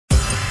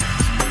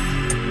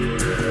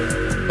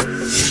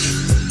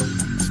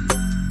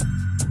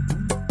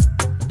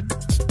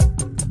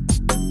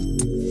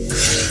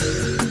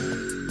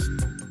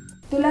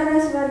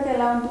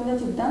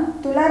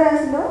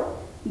తులారాశిలో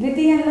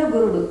ద్వితీయంలో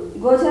గురుడు,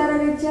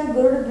 గోచారరీత్యా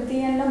గురుడు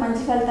ద్వితీయంలో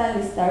మంచి ఫలితాలు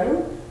ఇస్తాడు.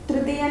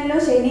 తృతీయంలో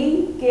శని,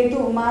 కేతు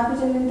మార్పు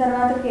చెందిన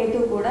తర్వాత కేతు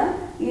కూడా,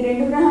 ఈ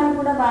రెండు గ్రహాలు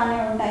కూడా బాగానే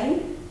ఉంటాయి.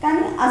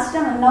 కానీ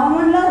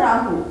నవమంలో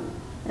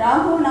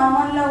రాహు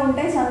నవమంలో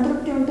ఉంటే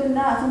సంతృప్తి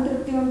ఉంటుందా,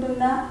 అసంతృప్తి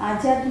ఉంటుందా,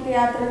 ఆధ్యాత్మిక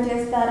యాత్రలు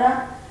చేస్తారా,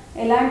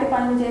 ఎలాంటి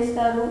పనులు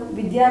చేస్తారు,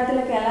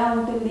 విద్యార్థులకు ఎలా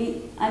ఉంటుంది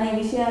అనే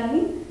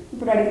విషయాల్ని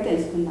ఇప్పుడు అడిగి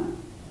తెలుసుకుందాం.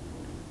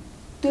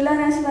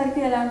 తులారాశి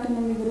వారికి ఎలా ఉంటుంది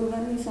మీ గురువు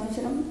గారు ఈ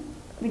సంవత్సరం,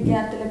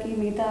 విద్యార్థులకి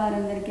మిగతా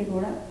వారందరికీ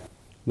కూడా?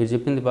 మీరు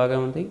చెప్పింది బాగా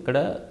ఉంది. ఇక్కడ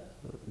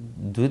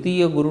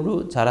ద్వితీయ గురుడు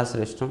చాలా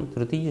శ్రేష్టం,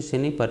 తృతీయ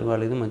శని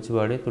పర్వాలేదు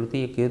మంచివాడే,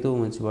 తృతీయ కేతువు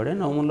మంచివాడే,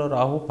 నవమంలో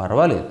రాహు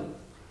పర్వాలేదు.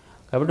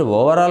 కాబట్టి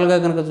ఓవరాల్గా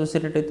కనుక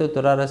చూసేటట్టయితే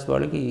తులారాశి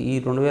వాళ్ళకి ఈ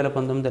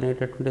 2019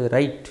 అనేటటువంటిది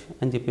రైట్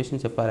అని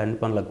చెప్పాలి అన్ని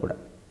పనులకు కూడా.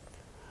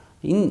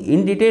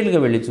 ఇన్ డీటెయిల్గా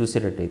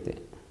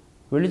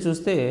వెళ్ళి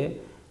చూస్తే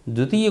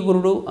ద్వితీయ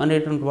గురుడు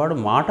అనేటువంటి వాడు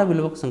మాట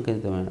విలువకు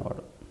సంకేతమైన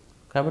వాడు.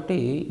 కాబట్టి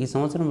ఈ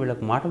సంవత్సరం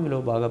వీళ్ళకి మాట విలువ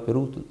బాగా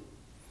పెరుగుతుంది.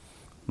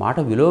 మాట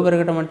విలువ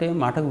పెరగడం అంటే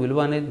మాటకు విలువ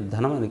అనేది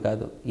ధనం అని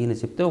కాదు. ఈయన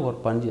చెప్తే ఒక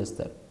పని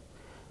చేస్తారు,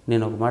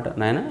 నేను ఒక మాట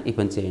నాయన ఈ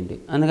పని చేయండి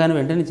అనగానే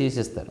వెంటనే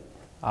చేసేస్తారు.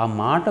 ఆ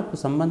మాటకు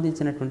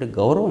సంబంధించినటువంటి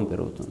గౌరవం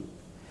పెరుగుతుంది,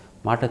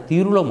 మాట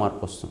తీరులో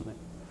మార్పు వస్తుంది,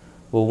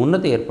 ఓ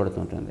ఉన్నతి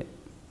ఏర్పడుతుంటుంది.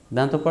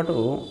 దాంతోపాటు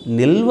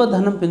నిల్వ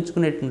ధనం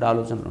పెంచుకునేటువంటి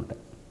ఆలోచనలు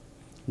ఉంటాయి.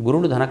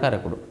 గురుడు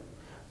ధనకారకుడు,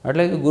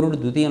 అట్లాగే గురుడు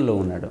ద్వితీయంలో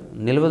ఉన్నాడు,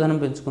 నిల్వ ధనం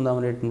పెంచుకుందాం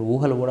అనేటువంటి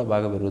ఊహలు కూడా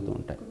బాగా పెరుగుతూ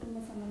ఉంటాయి.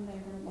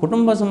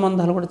 కుటుంబ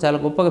సంబంధాలు కూడా చాలా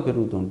గొప్పగా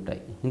పెరుగుతూ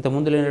ఉంటాయి.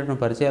 ఇంతకుముందు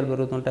లేనటువంటి పరిచయాలు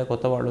పెరుగుతుంటాయి,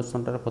 కొత్త వాళ్ళు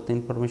వస్తుంటారు, కొత్త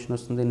ఇన్ఫర్మేషన్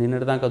వస్తుంది.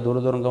 నిన్నటిదాకా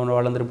దూరంగా ఉన్న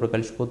వాళ్ళందరూ ఇప్పుడు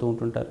కలిసిపోతూ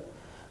ఉంటుంటారు.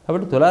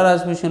 కాబట్టి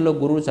తులారాశి విషయంలో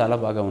గురువు చాలా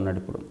బాగా ఉన్నాడు.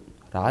 ఇప్పుడు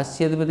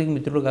రాశ్యాధిపతికి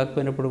మిత్రుడు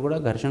కాకపోయినప్పుడు కూడా,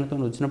 ఘర్షణతో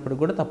వచ్చినప్పుడు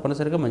కూడా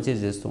తప్పనిసరిగా మంచిగా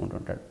చేస్తూ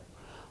ఉంటుంటాడు.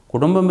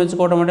 కుటుంబం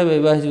పెంచుకోవడం అంటే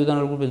వైవాహిక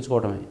జీవితాలను కూడా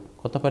పెంచుకోవడమే,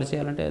 కొత్త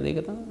పరిచయాలంటే అదే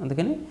కదా.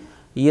 అందుకని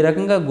ఈ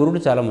రకంగా గురుడు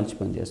చాలా మంచి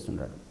పని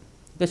చేస్తున్నాడు.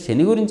 ఇంకా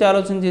శని గురించి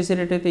ఆలోచన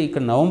చేసేటట్టయితే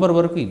ఇక్కడ నవంబర్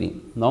వరకు ఇది,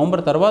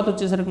 నవంబర్ తర్వాత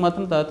వచ్చేసరికి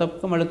మాత్రం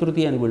తప్పక మళ్ళీ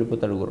తృతీయానికి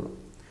వెళ్ళిపోతాడు గురుడు.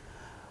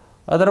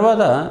 ఆ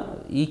తర్వాత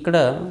ఇక్కడ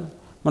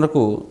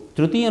మనకు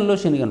తృతీయంలో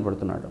శని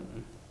కనపడుతున్నాడు.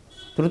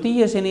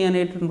 తృతీయ శని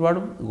అనేటువంటి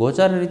వాడు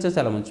గోచార రీత్యా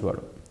చాలా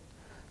మంచివాడు,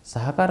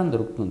 సహకారం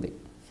దొరుకుతుంది,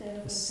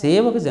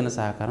 సేవకు జన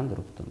సహకారం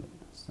దొరుకుతుంది.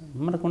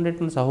 మనకు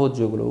ఉండేటువంటి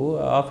సహోద్యోగులు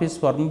ఆఫీస్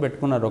ఫర్మ్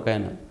పెట్టుకున్నారు, ఒక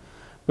ఆయన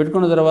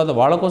పెట్టుకున్న తర్వాత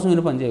వాళ్ళ కోసం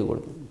ఈయన పని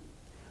చేయకూడదు,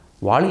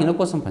 వాళ్ళు ఈయన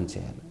కోసం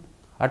పనిచేయాలి.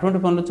 అటువంటి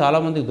పనులు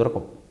చాలామందికి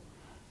దొరకవు.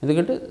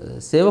 ఎందుకంటే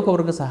సేవక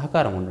వర్గ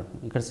సహకారం ఉండటం.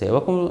 ఇక్కడ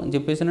సేవకం అని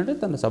చెప్పేసినట్టే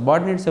తన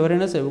సబార్డినేట్స్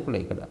ఎవరైనా సేవకులే.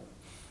 ఇక్కడ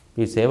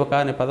ఈ సేవక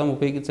అనే పదం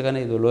ఉపయోగించగానే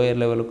ఇది లోయర్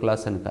లెవెల్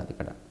క్లాస్ అని కాదు.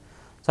 ఇక్కడ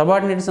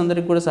సబార్డినేట్స్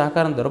అందరికీ కూడా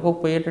సహకారం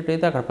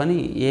దొరకకపోయేటట్టయితే అక్కడ పని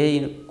ఏ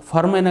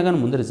ఫర్మ్ అయినా కానీ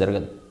ముందర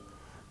జరగదు.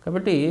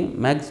 కాబట్టి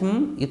మ్యాక్సిమం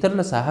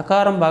ఇతరుల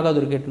సహకారం బాగా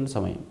దొరికేటువంటి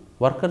సమయం,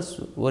 వర్కర్స్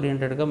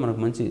ఓరియంటెడ్గా మనకు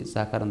మంచి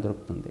సహకారం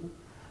దొరుకుతుంది.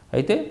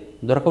 అయితే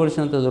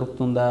దొరకవలసినంత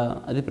దొరుకుతుందా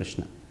అది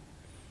ప్రశ్న.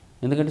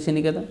 ఎందుకంటే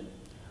శని కదా,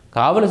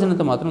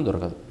 కావలసినంత మాత్రం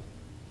దొరకదు.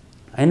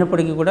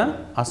 అయినప్పటికీ కూడా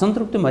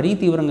అసంతృప్తి మరీ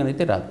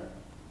తీవ్రంగానైతే రాదు,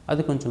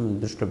 అది కొంచెం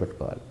దృష్టిలో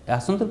పెట్టుకోవాలి.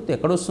 అసంతృప్తి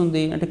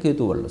ఎక్కడొస్తుంది అంటే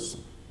కేతు వల్ల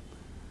వస్తుంది.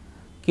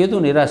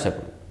 కేతు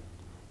నిరాశకుడు,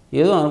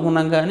 ఏదో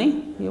అనుకున్నాం కానీ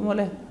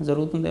ఏమోలే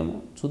జరుగుతుందేమో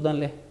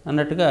చూద్దాంలే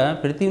అన్నట్టుగా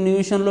ప్రతి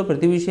నిమిషంలో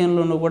ప్రతి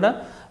విషయంలోనూ కూడా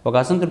ఒక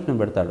అసంతృప్తిని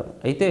పెడతాడు.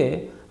 అయితే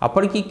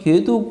అప్పటికి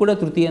కేతువు కూడా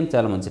తృతీయం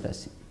చాలా మంచి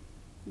రాశి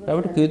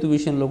కాబట్టి కేతు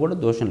విషయంలో కూడా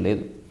దోషం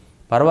లేదు,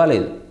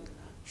 పర్వాలేదు.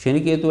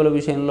 శనికేతువుల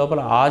విషయం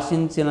లోపల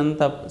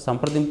ఆశించినంత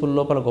సంప్రదింపుల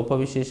లోపల గొప్ప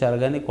విశేషాలు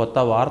కానీ కొత్త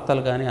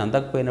వార్తలు కానీ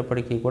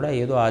అందకపోయినప్పటికీ కూడా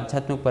ఏదో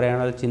ఆధ్యాత్మిక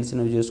ప్రయాణాలు చిన్న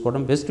చిన్నవి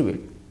చేసుకోవడం బెస్ట్ వే.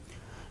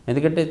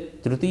 ఎందుకంటే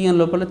తృతీయం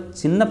లోపల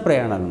చిన్న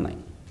ప్రయాణాలు ఉన్నాయి.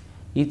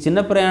 ఈ చిన్న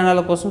ప్రయాణాల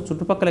కోసం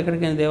చుట్టుపక్కల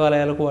ఎక్కడికైనా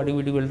దేవాలయాలకు వాటి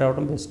వీటికి వెళ్ళి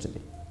రావడం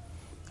బెస్ట్ది.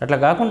 అట్లా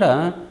కాకుండా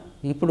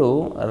ఇప్పుడు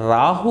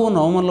రాహు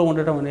నవమంలో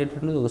ఉండటం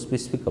అనేటువంటిది ఒక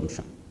స్పెసిఫిక్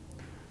అంశం.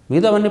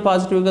 మిగతావన్నీ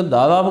పాజిటివ్గా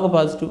దాదాపుగా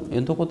పాజిటివ్,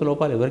 ఎంతో కొంత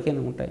లోపాలు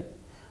ఎవరికైనా ఉంటాయి.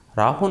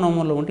 రాహు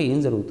నవమంలో ఉంటే ఏం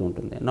జరుగుతూ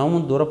ఉంటుంది?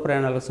 నవమం దూర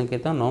ప్రయాణాలకు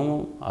సంకేతం, నవమం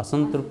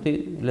అసంతృప్తి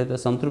లేదా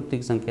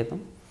సంతృప్తికి సంకేతం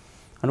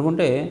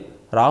అనుకుంటే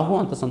రాహు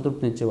అంత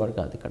సంతృప్తినిచ్చేవాడు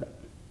కాదు. ఇక్కడ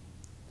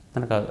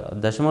తనకు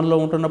దశమంలో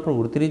ఉంటున్నప్పుడు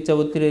వృత్తిరీత్యా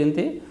ఒత్తిడి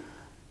అయితే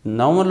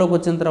నవమంలోకి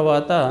వచ్చిన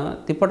తర్వాత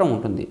తిప్పటం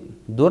ఉంటుంది,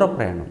 దూర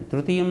ప్రయాణం.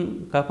 తృతీయం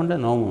కాకుండా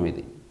నవమం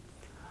ఇది.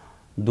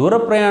 దూర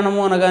ప్రయాణము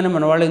అనగానే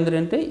మన వాళ్ళు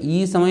ఏంటంటే ఈ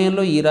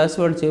సమయంలో ఈ రాశి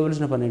వాళ్ళు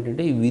చేయవలసిన పని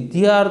ఏంటంటే ఈ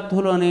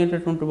విద్యార్థులు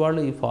అనేటటువంటి వాళ్ళు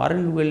ఈ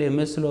ఫారిన్కి వెళ్ళి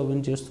ఎంఎస్సీలో అవి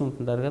చేస్తూ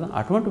ఉంటుంటారు కదా,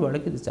 అటువంటి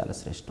వాళ్ళకి ఇది చాలా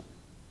శ్రేష్టం.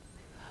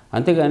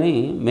 అంతేగాని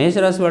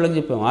మేషరాశి వాళ్ళకి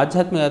చెప్పాము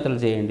ఆధ్యాత్మిక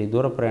యాత్రలు చేయండి,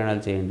 దూర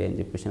ప్రయాణాలు చేయండి అని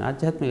చెప్పేసి.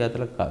 ఆధ్యాత్మిక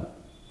యాత్రలకు కాదు,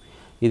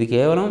 ఇది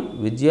కేవలం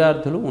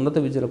విద్యార్థులు ఉన్నత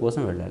విద్యల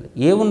కోసం వెళ్ళాలి.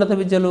 ఏ ఉన్నత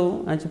విద్యలు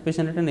అని చెప్పేసి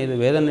అంటే నేను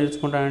వేదం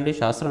నేర్చుకుంటానండి,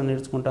 శాస్త్రం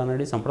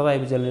నేర్చుకుంటానండి, సంప్రదాయ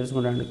విద్యలు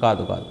నేర్చుకుంటానండి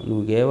కాదు.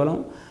 నువ్వు కేవలం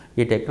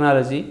ఈ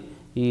టెక్నాలజీ,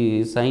 ఈ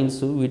సైన్స్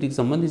వీటికి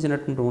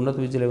సంబంధించినటువంటి ఉన్నత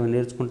విద్యలు ఏమైనా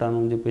నేర్చుకుంటాను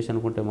అని చెప్పేసి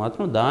అనుకుంటే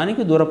మాత్రం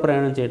దానికి దూర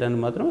ప్రయాణం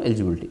చేయడానికి మాత్రం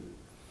ఎలిజిబిలిటీ,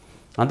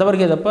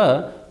 అంతవరకే తప్ప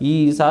ఈ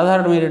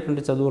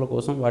సాధారణమైనటువంటి చదువుల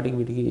కోసం వాటికి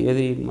వీటికి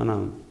ఏది మన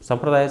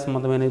సంప్రదాయ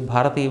సంబంధమైన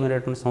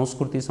భారతీయమైనటువంటి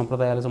సంస్కృతి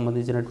సంప్రదాయాలకు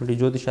సంబంధించినటువంటి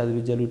జ్యోతిషాది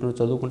విద్యలు ఇటు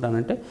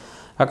చదువుకుంటానంటే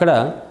అక్కడ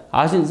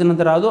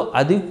ఆశించినంత రాదు.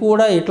 అది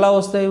కూడా ఎట్లా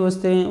వస్తే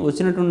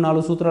వచ్చినటువంటి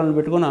 4 సూత్రాలను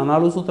పెట్టుకొని ఆ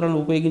 4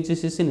 సూత్రాలను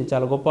ఉపయోగించేసేసి నేను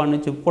చాలా గొప్ప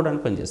అని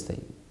చెప్పుకోవడానికి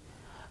పనిచేస్తాయి.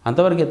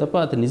 అంతవరకే తప్ప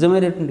అది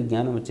నిజమైనటువంటి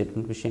జ్ఞానం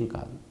వచ్చేటువంటి విషయం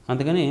కాదు.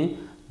 అందుకని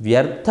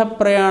వ్యర్థ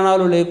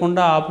ప్రయాణాలు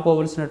లేకుండా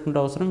ఆపుకోవలసినటువంటి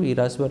అవసరం ఈ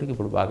రాశి వారికి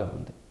ఇప్పుడు బాగా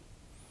ఉంది.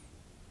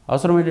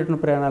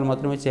 అవసరమైనటువంటి ప్రయాణాలు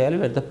మాత్రమే చేయాలి,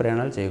 వ్యర్థ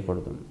ప్రయాణాలు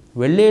చేయకూడదు.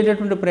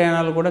 వెళ్ళేటటువంటి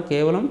ప్రయాణాలు కూడా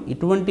కేవలం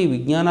ఇటువంటి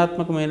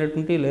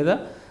విజ్ఞానాత్మకమైనటువంటి లేదా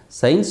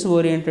సైన్స్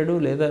ఓరియంటెడ్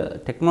లేదా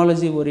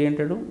టెక్నాలజీ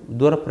ఓరియంటెడ్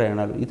దూర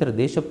ప్రయాణాలు, ఇతర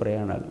దేశ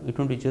ప్రయాణాలు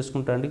ఇటువంటివి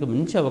చేసుకుంటానికి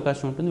మంచి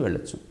అవకాశం ఉంటుంది,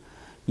 వెళ్ళొచ్చు.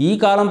 ఈ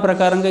కాలం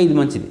ప్రకారంగా ఇది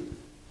మంచిది.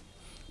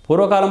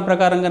 పూర్వకాలం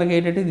ప్రకారం కనుక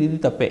ఏంటంటే ఇది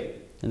తప్పే.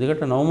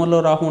 ఎందుకంటే నవంబర్లో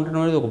రాహు ఉండడం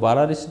అనేది ఒక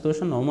బాలారిష్ట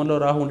దోషం. నవంబర్లో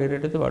రాహు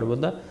ఉండేటట్టయితే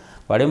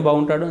వాడేం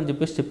బాగుంటాడు అని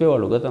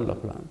చెప్పేవాళ్ళు గతం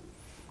లోపల.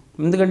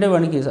 ఎందుకంటే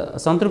వానికి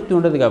సంతృప్తి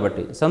ఉండదు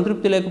కాబట్టి.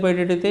 సంతృప్తి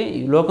లేకపోయేటట్టయితే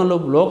ఈ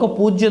లోక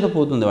పూజ్యత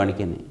పోతుంది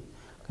వానికి.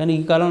 కానీ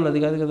ఈ కాలంలో అది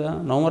కాదు కదా.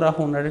 నవంబర్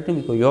రాహు ఉన్నాడంటే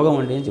మీకు యోగం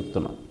అండి అని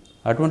చెప్తున్నాం.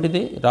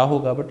 అటువంటిది రాహు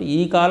కాబట్టి ఈ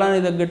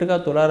కాలానికి తగ్గట్టుగా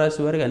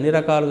తులారాశి వారికి అన్ని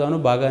రకాలుగాను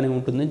బాగానే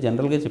ఉంటుందని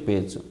జనరల్గా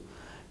చెప్పేయచ్చు.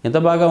 ఎంత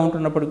బాగా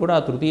ఉంటున్నప్పటికీ కూడా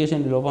ఆ తృతీయ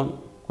శని లోపం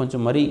కొంచెం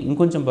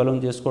ఇంకొంచెం బలం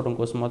చేసుకోవడం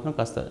కోసం మాత్రం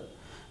కాస్త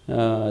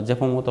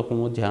జపము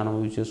తపము ధ్యానం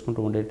ఇవి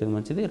చేసుకుంటూ ఉండేది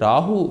మంచిది.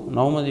 రాహు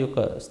నవమది యొక్క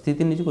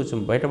స్థితి నుంచి కొంచెం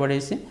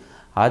బయటపడేసి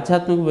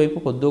ఆధ్యాత్మిక వైపు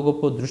కొద్దో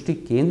గొప్ప దృష్టి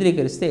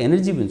కేంద్రీకరిస్తే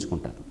ఎనర్జీ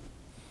పెంచుకుంటారు.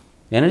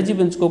 ఎనర్జీ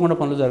పెంచుకోకుండా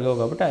పనులు జరగవు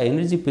కాబట్టి ఆ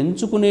ఎనర్జీ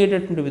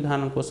పెంచుకునేటటువంటి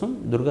విధానం కోసం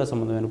దుర్గా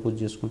సంబంధమైన పూజ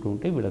చేసుకుంటూ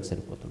ఉంటే వీళ్ళకి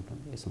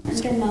సరిపోతుంటుంది.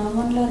 అంటే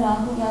నవంబర్లో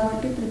రాహు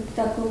కాబట్టి తృప్తి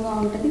తక్కువగా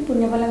ఉంటుంది,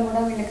 పుణ్యబలం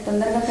కూడా వీళ్ళకి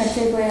తొందరగా ఖర్చు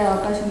అయిపోయే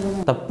అవకాశం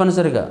ఉంది.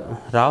 తప్పనిసరిగా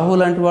రాహు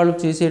లాంటి వాళ్ళు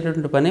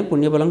చేసేటటువంటి పని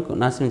పుణ్యబలం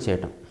నాశనం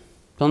చేయటం,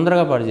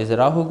 తొందరగా పాడు చేసే.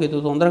 రాహుకేతు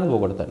తొందరగా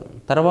పోగొడతారు.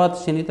 తర్వాత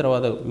శని,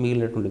 తర్వాత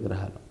మిగిలినటువంటి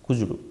గ్రహాలు,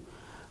 కుజుడు.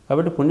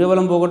 కాబట్టి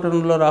పుణ్యబలం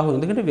పోగొట్టడంలో రాహు,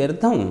 ఎందుకంటే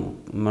వ్యర్థం.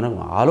 మనం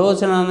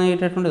ఆలోచన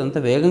అనేటటువంటిది ఎంత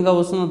వేగంగా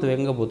వస్తుందో అంత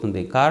వేగంగా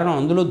పోతుంది. కారణం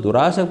అందులో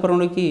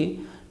దురాశపరునికి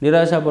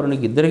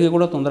నిరాశాపరునికి ఇద్దరికీ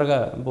కూడా తొందరగా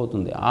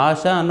పోతుంది.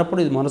 ఆశ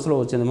అన్నప్పుడు ఇది మనసులో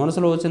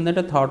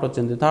వచ్చిందంటే థాట్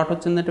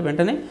వచ్చిందంటే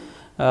వెంటనే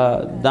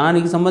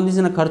దానికి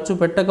సంబంధించిన ఖర్చు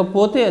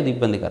పెట్టకపోతే అది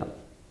ఇబ్బందికరం.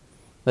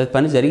 అది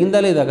పని జరిగిందా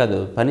లేదా కాదు,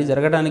 పని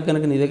జరగడానికి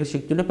కనుక నీ దగ్గర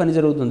శక్తి ఉంటే పని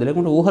జరుగుతుంది,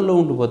 లేకుంటే ఊహల్లో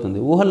ఉండిపోతుంది.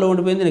 ఊహల్లో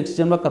ఉండిపోయింది నెక్స్ట్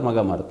జన్మ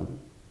కర్మగా మారుతుంది.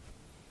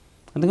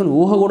 అందుకని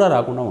ఊహ కూడా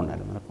రాకుండా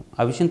ఉండాలి మనకు.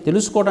 ఆ విషయం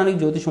తెలుసుకోవడానికి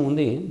జ్యోతిషం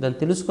ఉంది. దాన్ని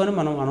తెలుసుకొని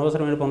మనం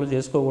అనవసరమైన పనులు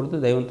చేసుకోకూడదు.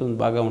 దైవంతో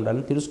బాగా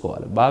ఉండాలని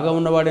తెలుసుకోవాలి. బాగా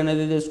ఉన్నవాడు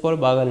అనేది తెలుసుకోవాలి,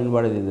 బాగా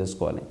లేనివాడు అనేది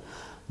తెలుసుకోవాలి.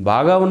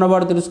 బాగా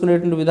ఉన్నవాడు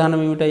తెలుసుకునేటువంటి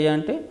విధానం ఏమిటయ్యా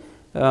అంటే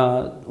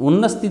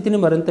ఉన్న స్థితిని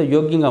మరింత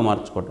యోగ్యంగా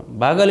మార్చుకోవటం.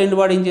 బాగా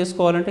లేనివాడు ఏం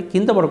చేసుకోవాలంటే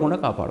కింద పడకుండా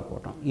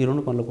కాపాడుకోవటం. ఈ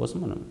రెండు పనుల కోసం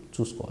మనం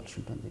చూసుకోవాల్సి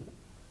ఉంటుంది.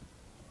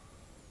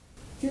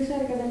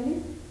 చూసారు కదండి,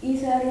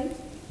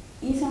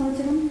 ఈ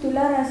సంవత్సరం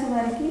తులారాశి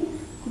వారికి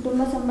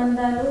కుటుంబ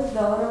సంబంధాలు,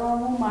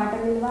 గౌరవము, మాట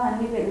విలువ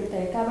అన్నీ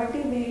పెరుగుతాయి. కాబట్టి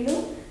వీళ్ళు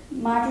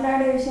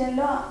మాట్లాడే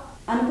విషయంలో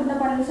అనుకున్న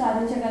పనులు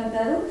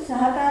సాధించగలుగుతారు.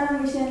 సహకారం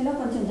విషయంలో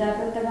కొంచెం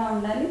జాగ్రత్తగా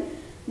ఉండాలి.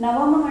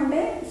 నవమం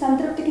అంటే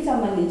సంతృప్తికి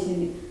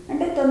సంబంధించింది.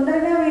 అంటే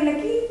తొందరగా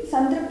వీళ్ళకి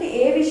సంతృప్తి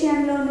ఏ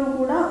విషయంలోనూ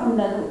కూడా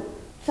ఉండదు.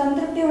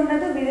 సంతృప్తి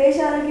ఉండదు.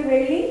 విదేశాలకి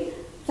వెళ్ళి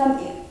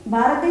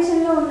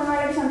భారతదేశంలో ఉన్న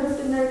వాళ్ళకి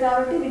సంతృప్తి ఉండదు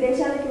కాబట్టి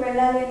విదేశాలకి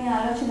వెళ్ళాలి అనే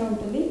ఆలోచన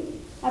ఉంటుంది.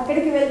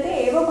 అక్కడికి వెళ్తే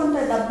ఏవో కొంత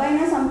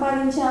డబ్బైనా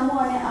సంపాదించాము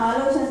అనే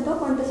ఆలోచనతో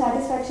కొంత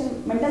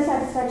మెంటల్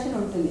సాటిస్ఫాక్షన్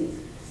ఉంటుంది.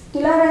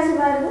 తులారాశి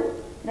వారు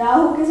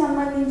రాహుకి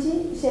సంబంధించి,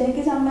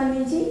 శనికి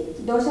సంబంధించి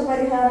దోష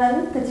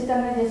పరిహారాలు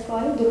ఖచ్చితంగా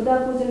చేసుకోవాలి. దుర్గా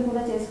పూజలు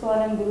కూడా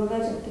చేసుకోవాలని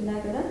గురువుగారు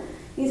చెప్తున్నారు కదా.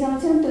 ఈ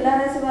సంవత్సరం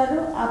తులారాశి వారు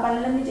ఆ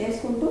పనులన్నీ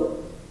చేసుకుంటూ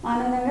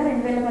ఆనందంగా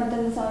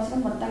 2019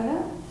 సంవత్సరం మొత్తంగా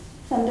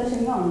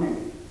సంతోషంగా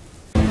ఉండండి.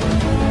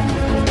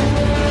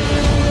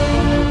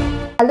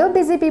 హలో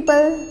బిజీ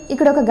పీపుల్,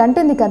 ఇక్కడ ఒక గంట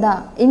ఉంది కదా.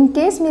 ఇన్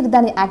కేస్ మీరు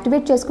దాన్ని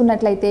యాక్టివేట్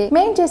చేసుకున్నట్లయితే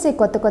మేము చేసే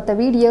కొత్త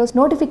వీడియోస్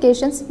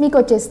నోటిఫికేషన్స్ మీకు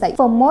వచ్చేస్తాయి.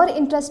 For more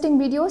interesting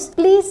videos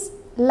please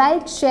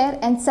like, share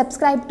and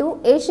subscribe to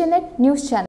Asianet news channel.